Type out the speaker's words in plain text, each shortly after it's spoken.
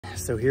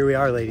So here we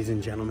are, ladies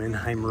and gentlemen.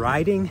 I'm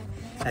riding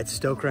at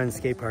Stoke Run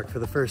skate park for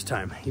the first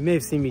time. You may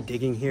have seen me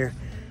digging here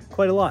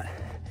quite a lot,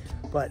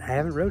 but I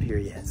haven't rode here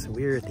yet. So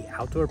we're at the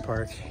outdoor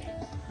park.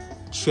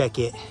 Check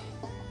it.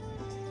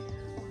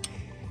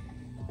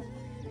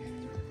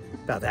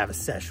 About to have a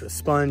sesh with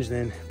Sponge,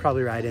 then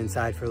probably ride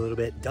inside for a little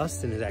bit.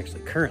 Dustin is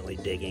actually currently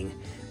digging,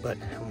 but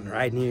I'm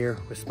riding here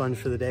with Sponge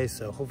for the day,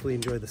 so hopefully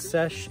enjoy the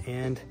sesh,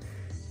 and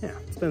yeah,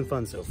 it's been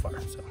fun so far,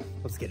 so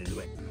let's get into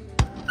it.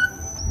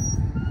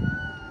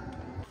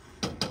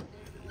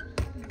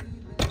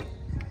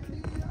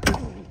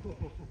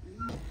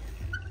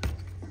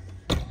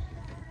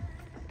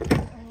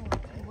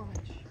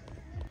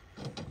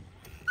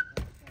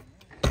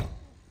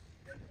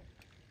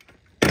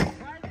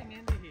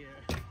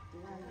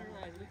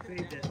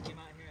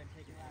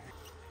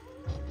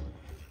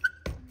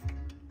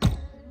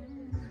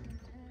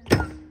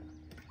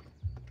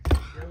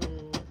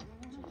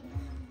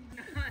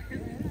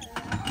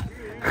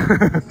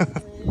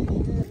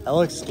 That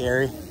looks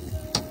scary.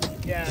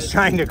 Yeah. Just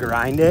trying to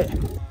grind it. So,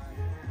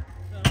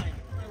 like,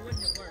 that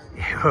wouldn't work.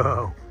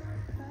 Yo.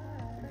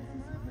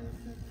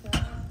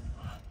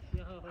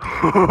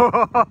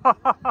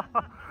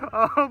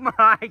 Oh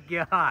my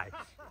gosh.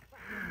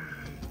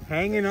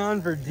 Hanging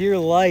on for dear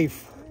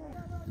life.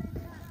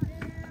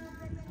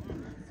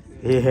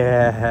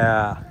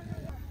 Yeah.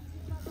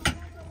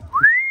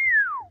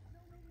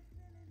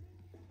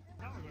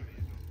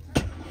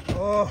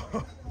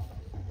 Oh.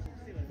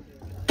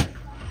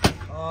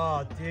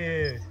 Oh,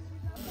 dude.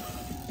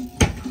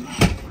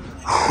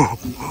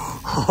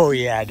 Oh,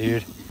 yeah,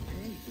 dude.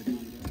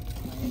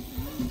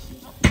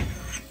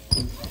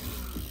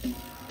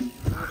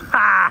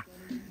 Ha!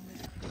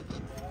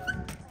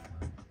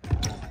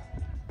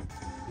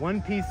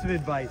 One piece of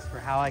advice for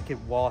how I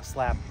could wall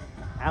slap,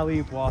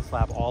 alley-oop wall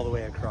slap all the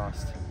way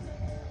across.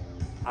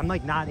 I'm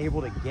like not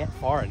able to get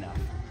far enough.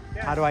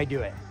 Yeah. How do I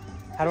do it?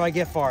 How do I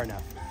get far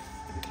enough?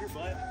 Get your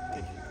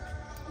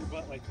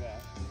butt like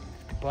that.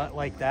 Butt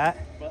like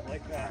that? Butt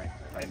like that.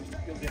 Right.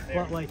 You'll get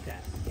there. Butt like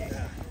that.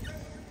 Yeah.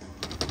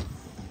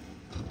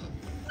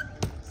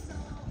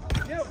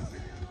 Yo.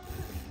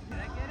 Did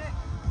I get it?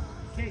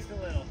 Cased a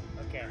little.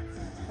 Okay.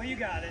 Well, you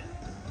got it.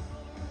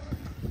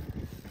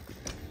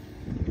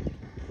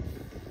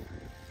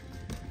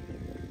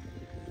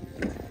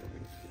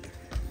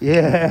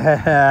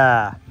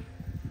 Yeah.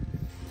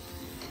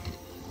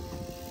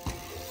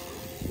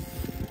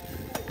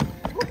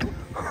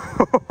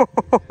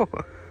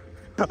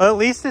 At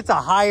least it's a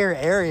higher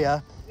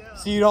area, yeah,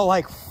 so you don't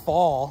like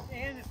fall.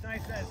 And it's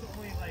nice that it's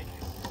only like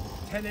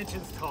 10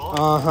 inches tall.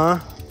 Uh-huh.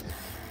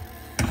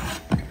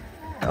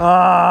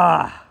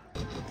 Ah.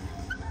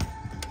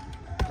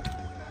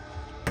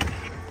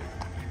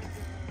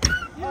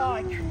 Oh,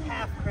 I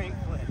half crank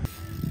flip.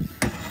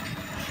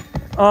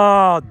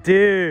 Oh,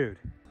 dude.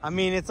 I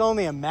mean, it's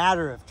only a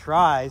matter of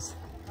tries.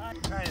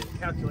 I'm trying to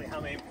calculate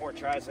how many more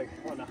tries I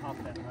want to hop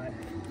that high.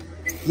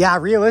 Yeah,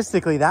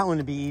 realistically, that one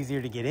would be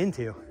easier to get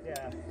into.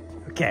 Yeah.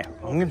 Okay,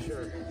 I'm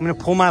gonna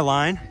pull my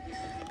line,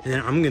 and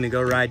then I'm gonna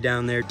go ride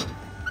down there.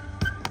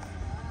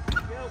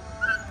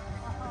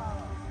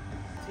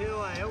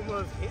 Till I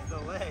almost hit the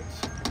ledge.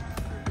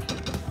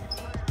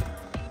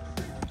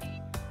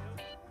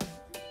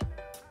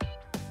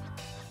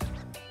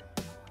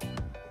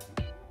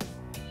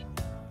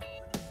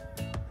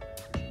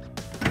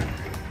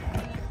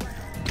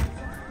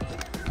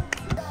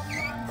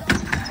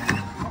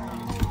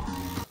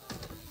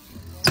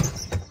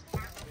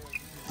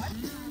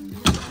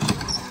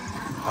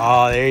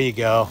 Oh, there you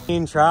go.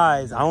 15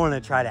 tries. I want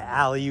to try to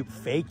alley-oop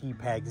fakie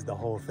pegs the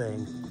whole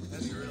thing.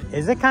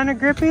 Is it kind of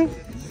grippy? I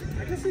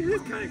guess it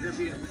is kind of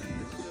grippy.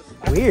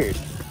 Weird.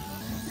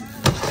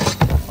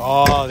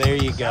 Oh, there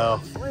you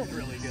go. Feels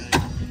really good.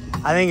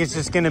 I think it's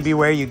just going to be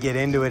where you get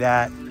into it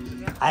at.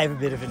 I have a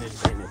bit of an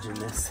advantage in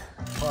this.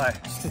 Why?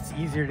 Just it's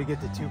easier to get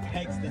the two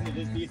pegs than it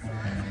is the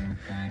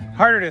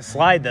harder to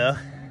slide though.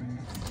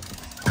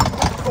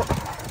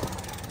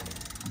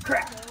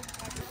 Crap.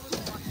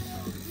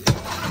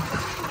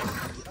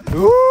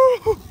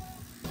 Ooh.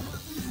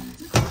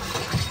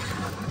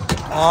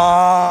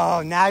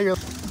 Oh, now you're...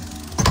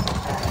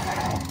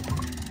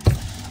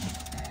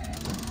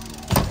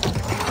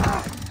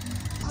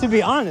 To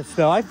be honest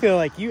though, I feel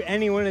like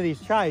any one of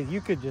these tries,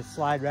 you could just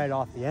slide right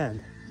off the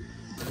end.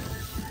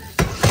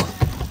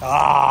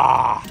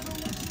 Ah.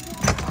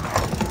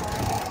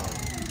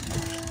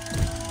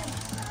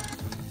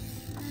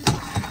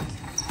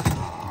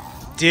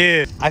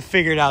 Dude, I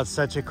figured out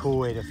such a cool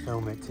way to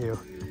film it too.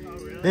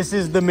 This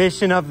is the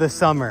mission of the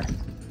summer.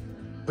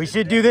 We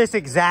should do this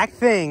exact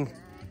thing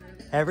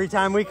every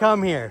time we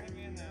come here.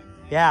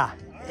 Yeah,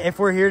 if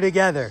we're here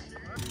together.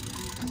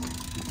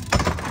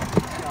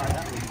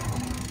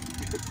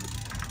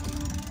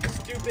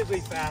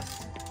 Stupidly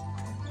fast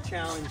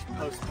challenge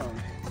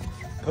postponed.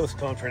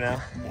 Postponed for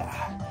now.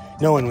 Yeah,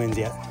 no one wins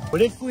yet.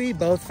 What if we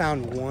both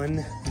found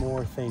one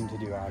more thing to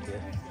do out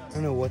here? I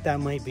don't know what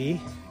that might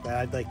be, but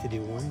I'd like to do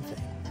one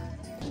thing.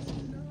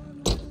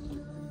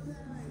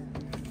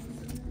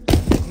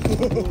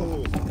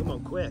 Ooh, come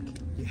on, quick.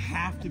 You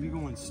have to be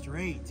going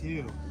straight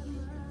too.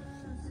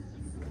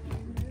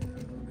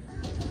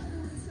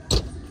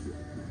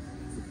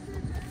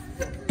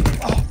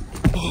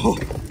 Oh,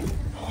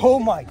 oh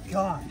my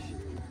gosh.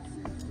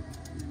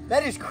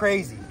 That is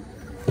crazy.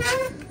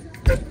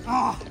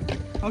 Oh,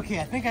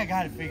 okay, I think I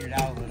got it figured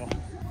out a little.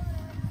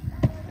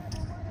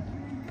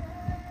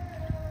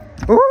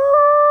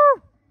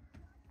 Woo!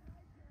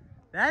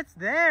 That's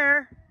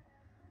there. Yeah,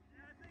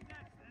 I think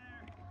that's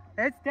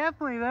there. It's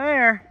definitely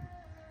there.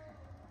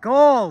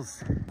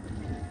 Goals.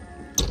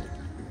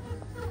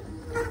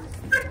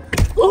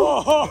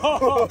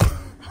 Oh,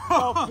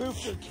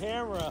 pooped your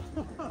camera.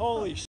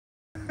 Holy sh**.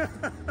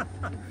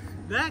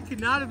 That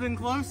could not have been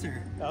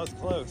closer. That was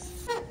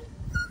close.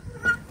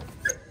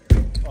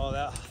 Oh,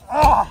 that.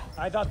 Oh,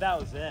 I thought that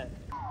was it.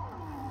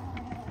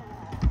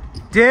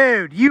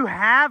 dude, you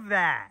have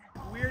that.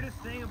 Weirdest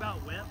thing about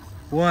whips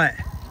What?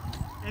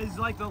 is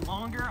like the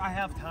longer I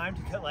have time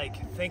to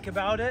think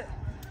about it,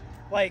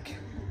 like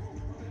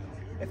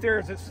if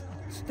there's a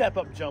step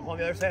up jump on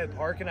the other side of the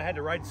park and I had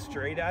to ride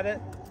straight at it,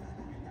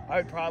 I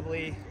would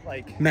probably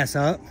like Mess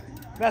up?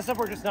 mess up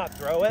or just not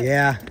throw it.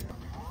 Yeah.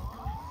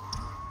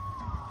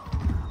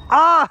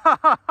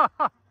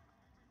 Oh!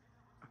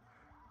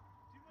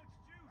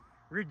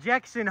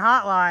 Rejection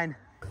hotline.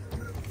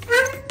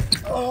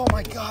 Oh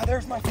my God,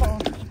 there's my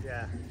phone.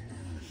 Yeah.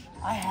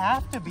 I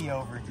have to be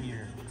over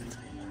here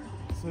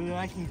so that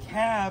I can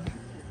cab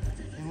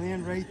and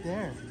land right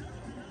there.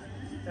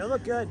 It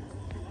looked good.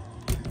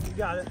 You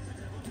got it.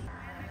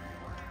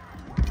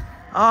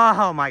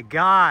 Oh my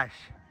gosh.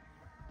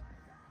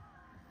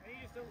 I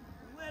need just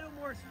a little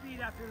more speed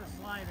after the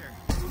slider.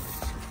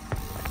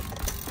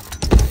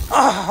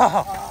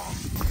 Oh,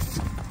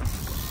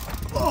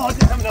 Oh, I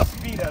didn't have enough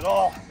speed at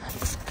all.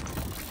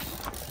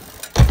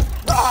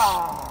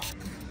 Ah.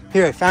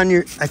 here,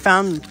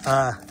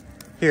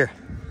 here,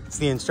 it's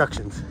the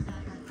instructions.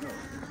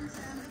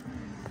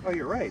 Oh,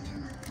 you're right.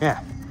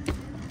 Yeah.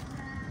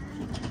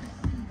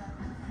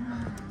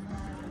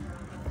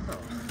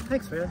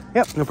 Thanks, man.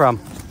 Yep, no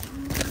problem.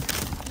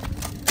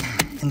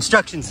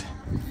 Instructions.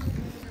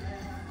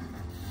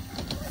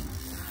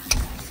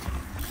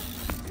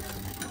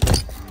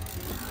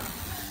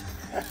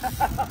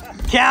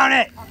 Count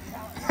it!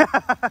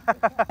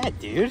 Hey,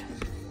 dude.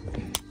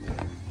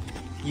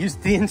 Use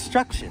the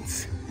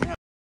instructions.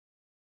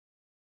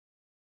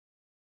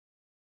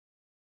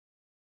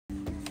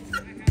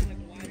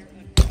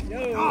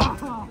 Dude,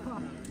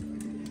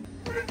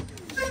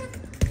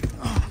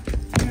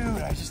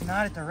 I'm just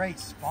not at the right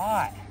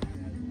spot.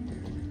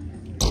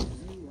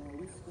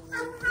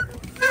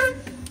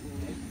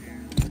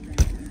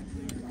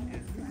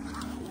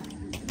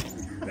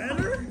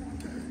 Better?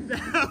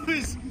 That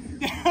was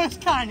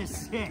kind of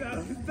sick. That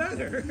was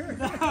better.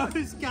 That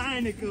was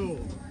kind of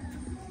cool.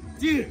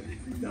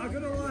 Dude, Not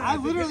gonna lie. I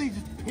literally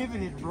just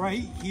pivoted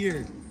right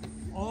here,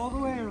 all the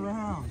way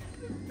around.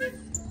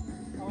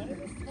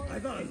 I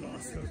thought it was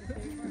awesome.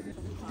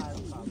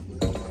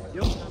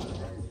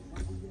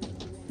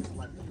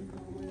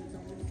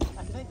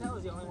 I think that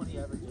was the only one he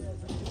ever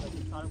did. Like,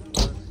 he thought it would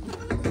work.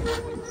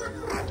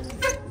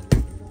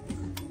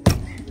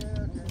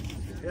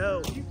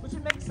 Yo, Which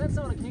would make sense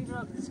though on a king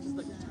drop. It's just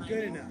like tiny.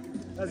 good enough.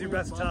 That was your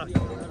best talk.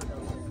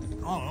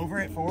 Oh, over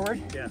it,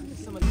 forward? Yeah.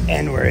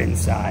 And we're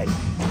inside.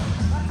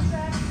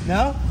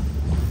 No?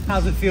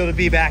 How's it feel to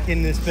be back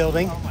in this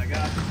building? Oh my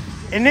God.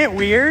 Isn't it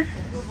weird? It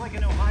feels like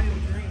an Ohio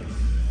dream.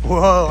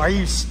 Whoa, are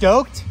you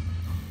stoked?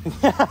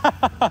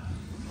 Yeah.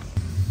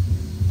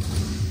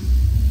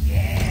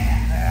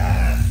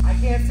 I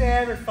can't say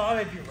I ever thought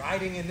I'd be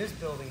riding in this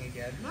building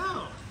again.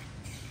 No.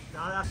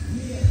 No, that's...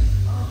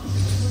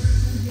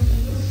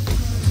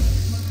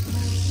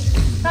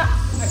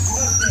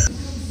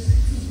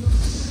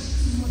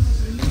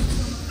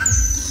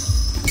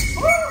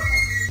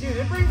 Dude,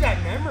 it brings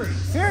back memories.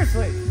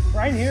 Seriously,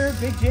 right here,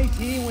 Big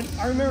JT, when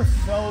I remember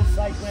so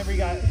psyched whenever he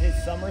got his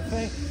summer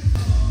thing.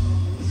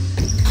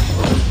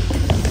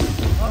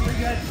 Oh, you're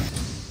good.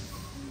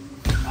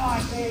 Oh,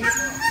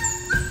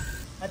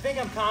 I think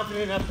I'm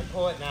confident enough to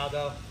pull it now,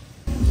 though.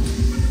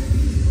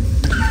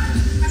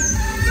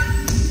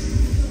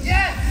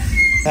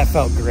 Yes! That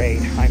felt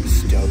great. I'm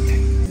stoked.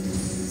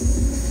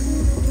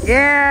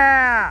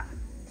 Yeah!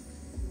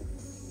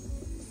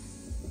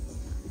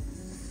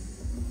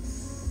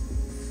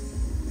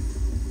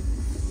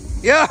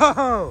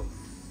 Yo!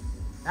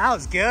 That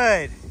was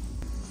good.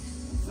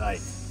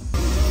 Nice.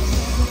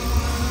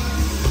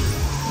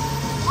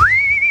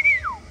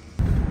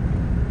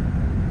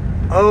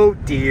 Oh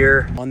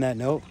dear. On that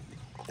note,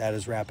 that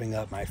is wrapping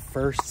up my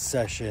first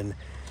session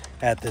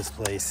at this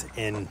place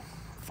in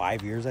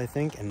 5 years, I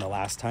think. And the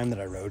last time that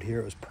I rode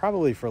here, it was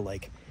probably for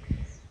like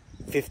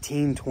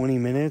 15-20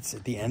 minutes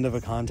at the end of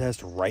a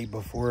contest right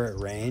before it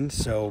rained.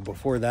 So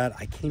before that,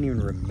 I can't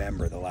even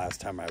remember the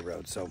last time I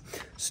rode. So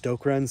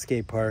Stoke Run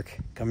Skate Park,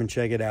 come and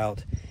check it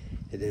out.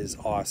 It is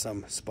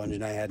awesome. Sponge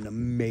and I had an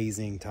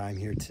amazing time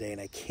here today,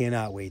 and I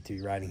cannot wait to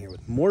be riding here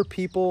with more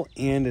people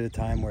and at a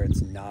time where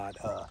it's not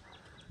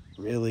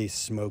really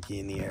smoky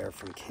in the air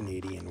from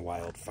Canadian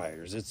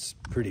wildfires. It's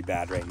pretty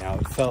bad right now.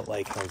 It felt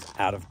like I was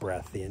out of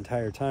breath the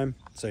entire time.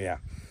 So yeah,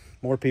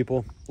 more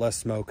people, less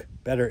smoke,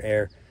 better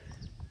air,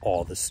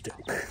 all the Stoke.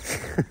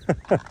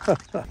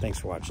 Thanks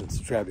for watching.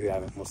 Subscribe if you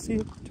haven't. We'll see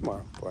you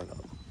tomorrow for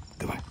another one.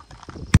 Goodbye.